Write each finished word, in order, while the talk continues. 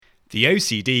The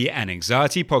OCD and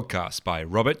Anxiety Podcast by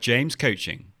Robert James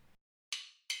Coaching.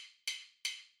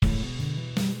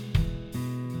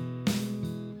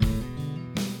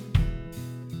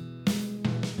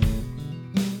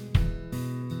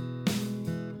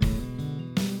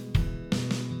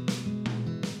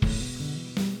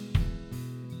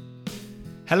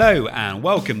 Hello and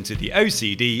welcome to the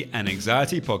OCD and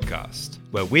Anxiety Podcast,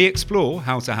 where we explore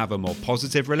how to have a more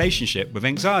positive relationship with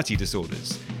anxiety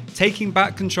disorders, taking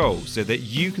back control so that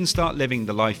you can start living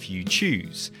the life you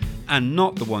choose and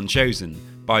not the one chosen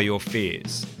by your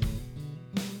fears.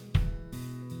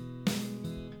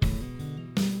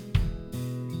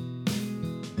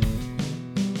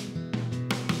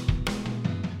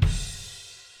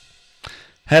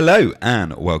 Hello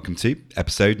and welcome to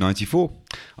episode 94.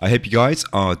 I hope you guys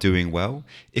are doing well.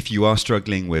 If you are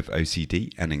struggling with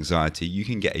OCD and anxiety, you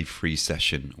can get a free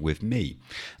session with me.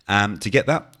 To get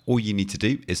that, all you need to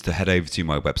do is to head over to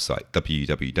my website,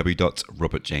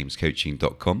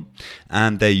 www.robertjamescoaching.com,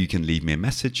 and there you can leave me a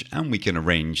message and we can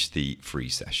arrange the free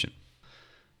session.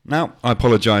 Now, I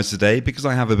apologise today because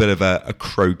I have a bit of a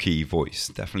croaky voice.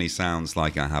 Definitely sounds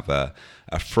like I have a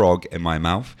frog in my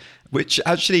mouth, which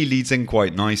actually leads in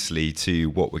quite nicely to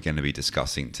what we're going to be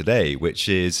discussing today, which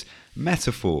is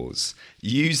metaphors.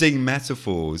 Using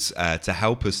metaphors to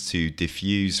help us to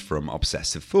diffuse from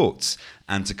obsessive thoughts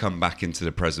and to come back into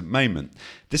the present moment.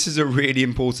 This is a really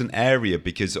important area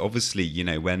because obviously,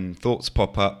 when thoughts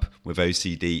pop up with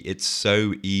OCD, it's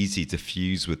so easy to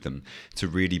fuse with them, to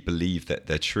really believe that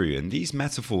they're true. And these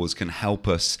metaphors can help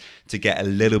us to get a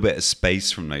little bit of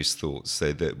space from those thoughts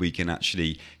so that we can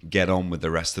actually get on with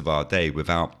the rest of our day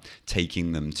without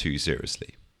taking them too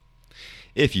seriously.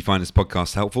 If you find this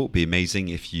podcast helpful, it'd be amazing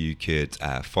if you could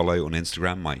follow on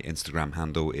Instagram. My Instagram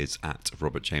handle is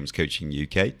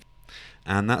 @RobertJamesCoachingUK.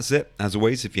 And that's it. As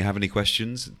always, if you have any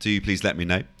questions, do please let me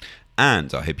know.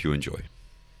 And I hope you enjoy.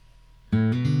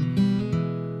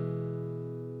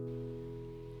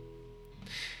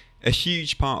 A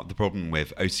huge part of the problem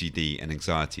with OCD and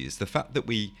anxiety is the fact that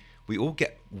we all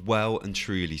get well and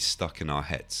truly stuck in our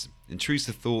heads.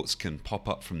 Intrusive thoughts can pop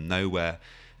up from nowhere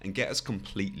and get us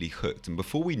completely hooked. And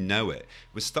before we know it,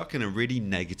 we're stuck in a really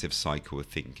negative cycle of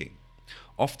thinking.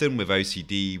 Often with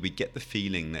OCD, we get the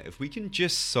feeling that if we can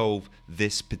just solve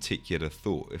this particular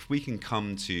thought, if we can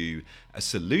come to a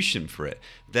solution for it,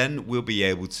 then we'll be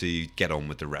able to get on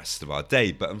with the rest of our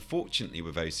day. But unfortunately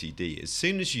with OCD, as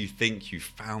soon as you think you've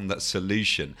found that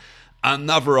solution,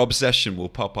 another obsession will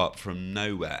pop up from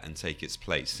nowhere and take its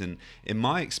place. And in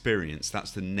my experience,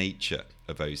 that's the nature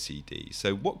of OCD.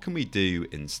 So what can we do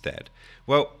instead?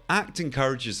 Well, ACT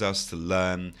encourages us to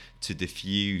learn to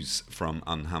diffuse from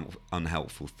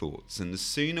unhelpful thoughts. And the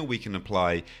sooner we can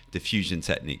apply diffusion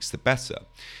techniques, the better.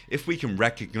 If we can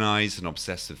recognize an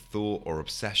obsessive thought or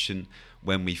obsession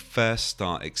when we first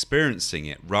start experiencing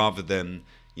it, rather than,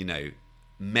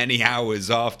 many hours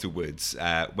afterwards,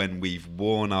 when we've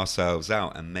worn ourselves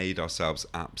out and made ourselves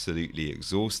absolutely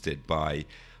exhausted by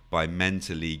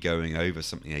mentally going over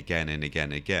something again and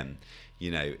again and again,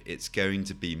 it's going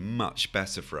to be much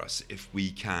better for us if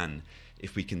we can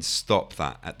stop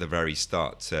that at the very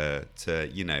start to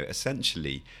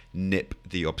essentially nip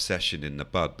the obsession in the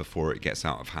bud before it gets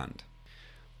out of hand.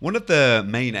 One of the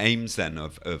main aims then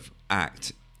of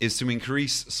ACT is to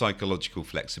increase psychological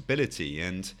flexibility,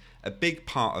 and a big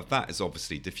part of that is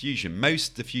obviously diffusion.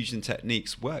 Most diffusion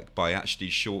techniques work by actually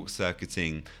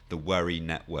short-circuiting the worry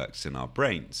networks in our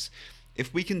brains.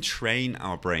 If we can train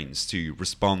our brains to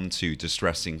respond to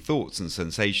distressing thoughts and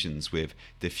sensations with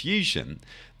diffusion,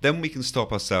 then we can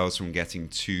stop ourselves from getting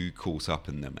too caught up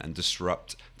in them and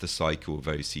disrupt the cycle of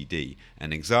OCD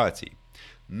and anxiety.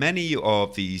 Many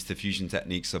of these diffusion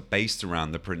techniques are based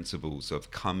around the principles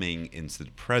of coming into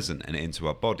the present and into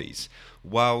our bodies,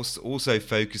 whilst also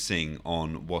focusing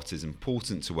on what is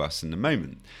important to us in the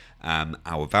moment,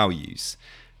 our values.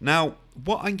 Now,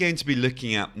 what I'm going to be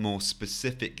looking at more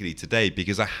specifically today,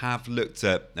 because I have looked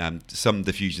at some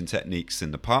diffusion techniques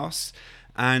in the past,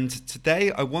 and today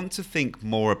I want to think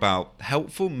more about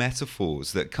helpful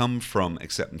metaphors that come from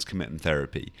acceptance commitment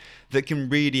therapy that can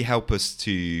really help us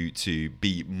to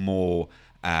be more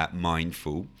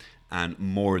mindful and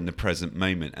more in the present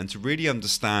moment, and to really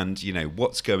understand,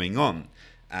 what's going on,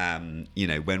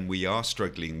 when we are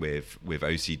struggling with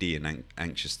OCD and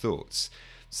anxious thoughts.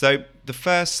 So the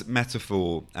first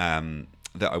metaphor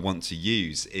that I want to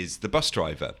use is the bus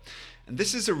driver. And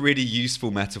this is a really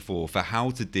useful metaphor for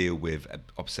how to deal with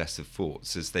obsessive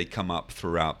thoughts as they come up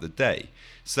throughout the day.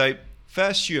 So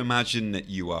first, you imagine that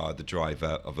you are the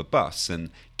driver of a bus,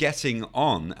 and getting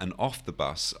on and off the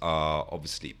bus are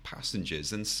obviously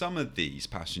passengers. And some of these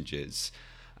passengers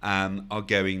are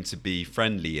going to be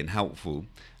friendly and helpful,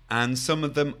 and some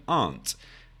of them aren't.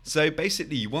 So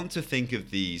basically, you want to think of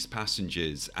these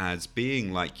passengers as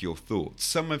being like your thoughts.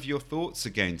 Some of your thoughts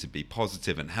are going to be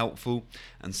positive and helpful,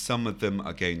 and some of them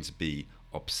are going to be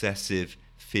obsessive,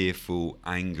 fearful,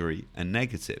 angry, and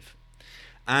negative.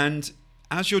 And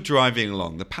as you're driving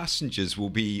along, the passengers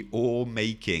will be all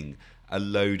making a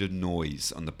load of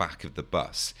noise on the back of the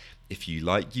bus. If you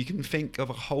like, you can think of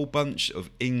a whole bunch of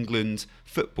England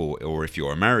football, or if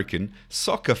you're American,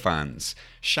 soccer fans,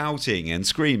 shouting and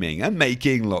screaming and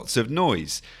making lots of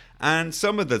noise. And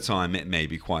some of the time it may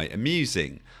be quite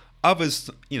amusing.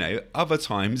 Other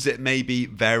times it may be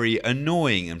very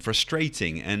annoying and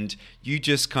frustrating, and you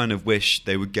just kind of wish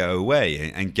they would go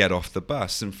away and get off the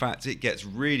bus. In fact, it gets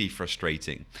really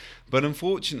frustrating. But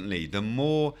unfortunately, the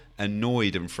more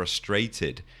annoyed and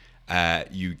frustrated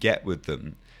you get with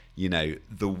them,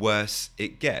 the worse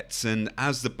it gets. And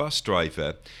as the bus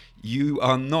driver, you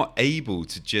are not able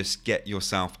to just get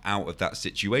yourself out of that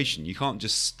situation. You can't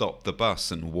just stop the bus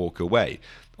and walk away.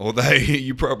 Although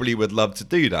you probably would love to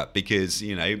do that because,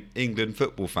 England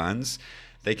football fans,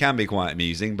 they can be quite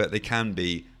amusing, but they can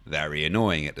be very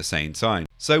annoying at the same time.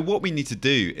 So what we need to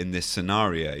do in this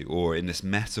scenario, or in this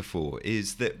metaphor,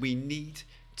 is that we need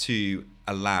to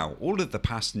allow all of the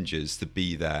passengers to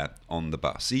be there on the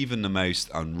bus, even the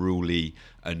most unruly,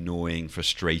 annoying,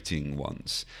 frustrating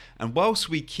ones. And whilst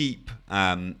we keep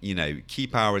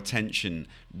our attention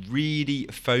really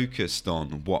focused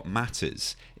on what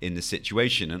matters in the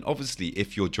situation, and obviously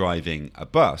if you're driving a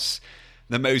bus,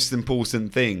 the most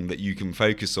important thing that you can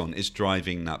focus on is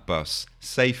driving that bus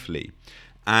safely.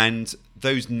 And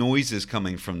those noises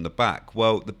coming from the back,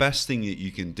 well, the best thing that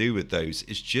you can do with those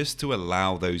is just to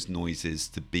allow those noises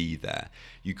to be there.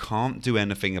 You can't do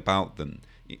anything about them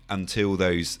until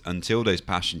those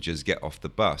passengers get off the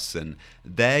bus, and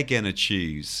they're going to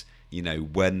choose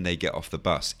when they get off the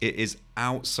bus. It is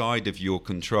outside of your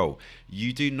control.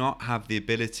 You do not have the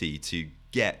ability to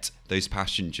get those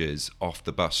passengers off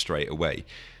the bus straight away.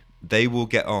 They will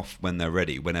get off when they're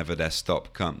ready, whenever their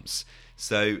stop comes.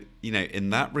 So,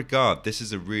 in that regard, this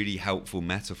is a really helpful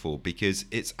metaphor because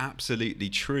it's absolutely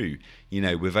true.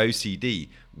 With OCD,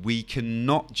 we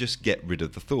cannot just get rid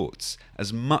of the thoughts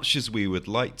as much as we would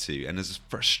like to, and as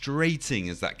frustrating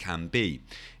as that can be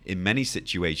in many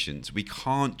situations. We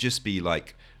can't just be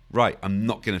like, right, I'm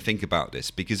not going to think about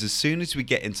this, because as soon as we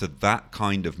get into that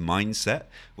kind of mindset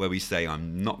where we say,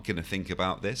 I'm not going to think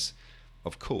about this,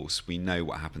 of course, we know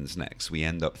what happens next. We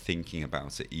end up thinking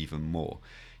about it even more.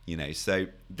 So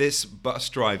this bus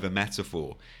driver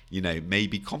metaphor, may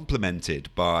be complemented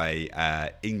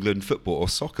by England football or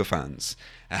soccer fans.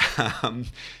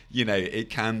 It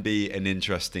can be an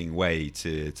interesting way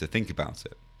to think about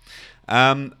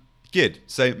it. Good.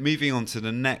 So moving on to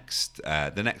the next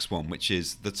one, which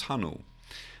is the tunnel.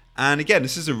 And again,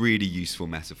 this is a really useful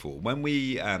metaphor. When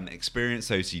we experience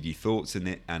OCD thoughts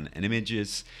and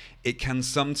images, it can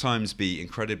sometimes be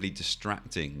incredibly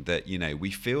distracting that,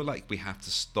 we feel like we have to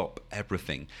stop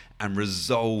everything and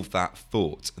resolve that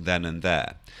thought then and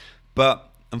there.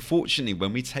 But unfortunately,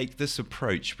 when we take this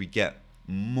approach, we get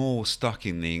more stuck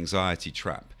in the anxiety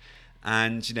trap.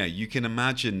 And, you can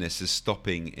imagine this as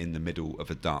stopping in the middle of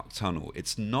a dark tunnel.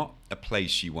 It's not a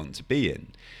place you want to be in.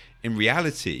 In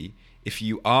reality, if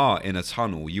you are in a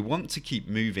tunnel, you want to keep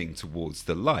moving towards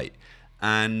the light.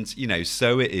 And,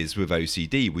 so it is with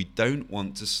OCD. We don't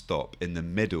want to stop in the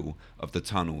middle of the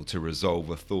tunnel to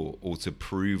resolve a thought or to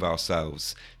prove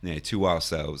ourselves, to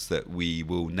ourselves that we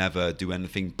will never do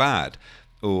anything bad,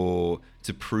 or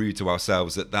to prove to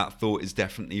ourselves that that thought is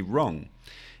definitely wrong.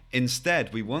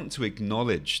 Instead, we want to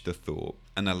acknowledge the thought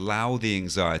and allow the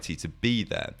anxiety to be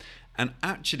there. And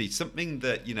actually, something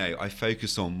that, I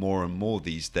focus on more and more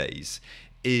these days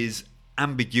is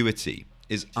ambiguity,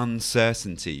 is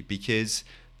uncertainty, because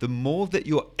the more that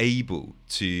you're able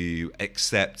to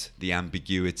accept the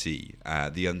ambiguity,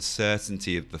 the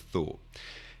uncertainty of the thought,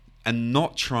 and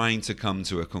not trying to come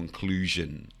to a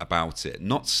conclusion about it,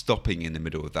 not stopping in the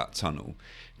middle of that tunnel,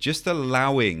 just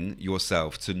allowing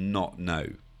yourself to not know.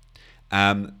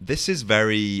 This is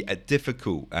very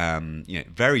difficult,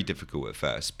 very difficult at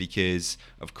first, because,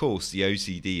 of course, the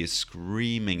OCD is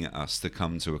screaming at us to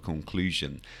come to a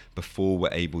conclusion before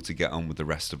we're able to get on with the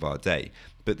rest of our day.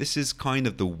 But this is kind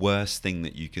of the worst thing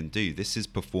that you can do. This is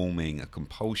performing a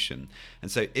compulsion.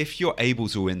 And so if you're able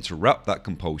to interrupt that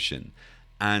compulsion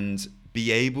and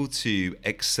be able to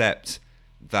accept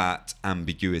that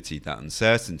ambiguity, that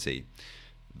uncertainty,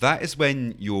 that is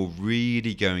when you're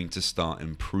really going to start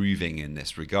improving in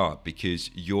this regard,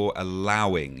 because you're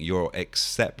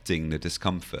accepting the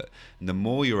discomfort. And the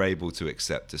more you're able to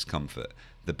accept discomfort,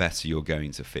 the better you're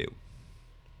going to feel.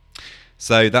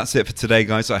 So that's it for today,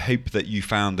 guys. I hope that you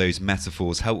found those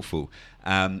metaphors helpful.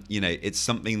 It's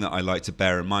something that I like to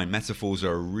bear in mind. Metaphors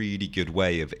are a really good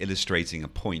way of illustrating a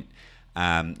point,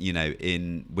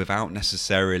 without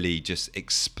necessarily just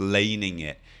explaining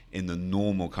it in the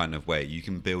normal kind of way. You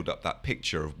can build up that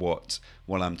picture of what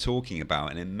I'm talking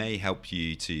about, and it may help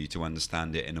you to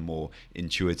understand it in a more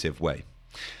intuitive way.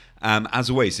 As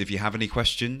always, if you have any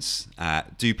questions,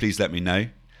 do please let me know,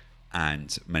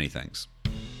 and many thanks.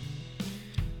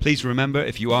 Please remember,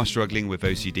 if you are struggling with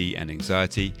OCD and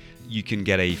anxiety, you can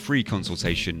get a free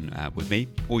consultation with me.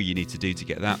 All you need to do to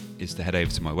get that is to head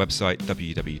over to my website,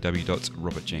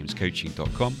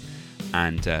 www.robertjamescoaching.com,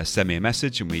 and send me a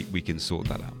message, and we can sort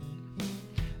that out.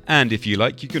 And if you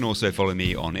like, you can also follow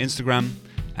me on Instagram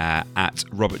at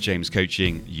Robert James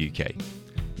Coaching UK.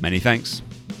 Many thanks.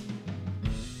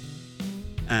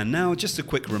 And now just a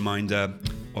quick reminder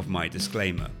of my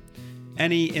disclaimer.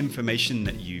 Any information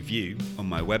that you view on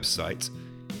my website,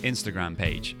 Instagram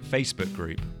page, Facebook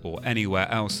group, or anywhere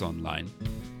else online,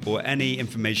 or any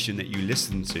information that you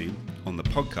listen to on the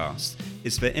podcast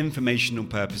is for informational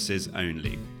purposes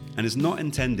only and is not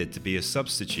intended to be a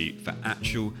substitute for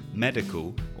actual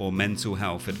medical or mental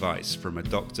health advice from a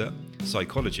doctor,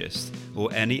 psychologist,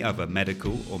 or any other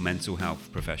medical or mental health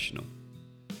professional.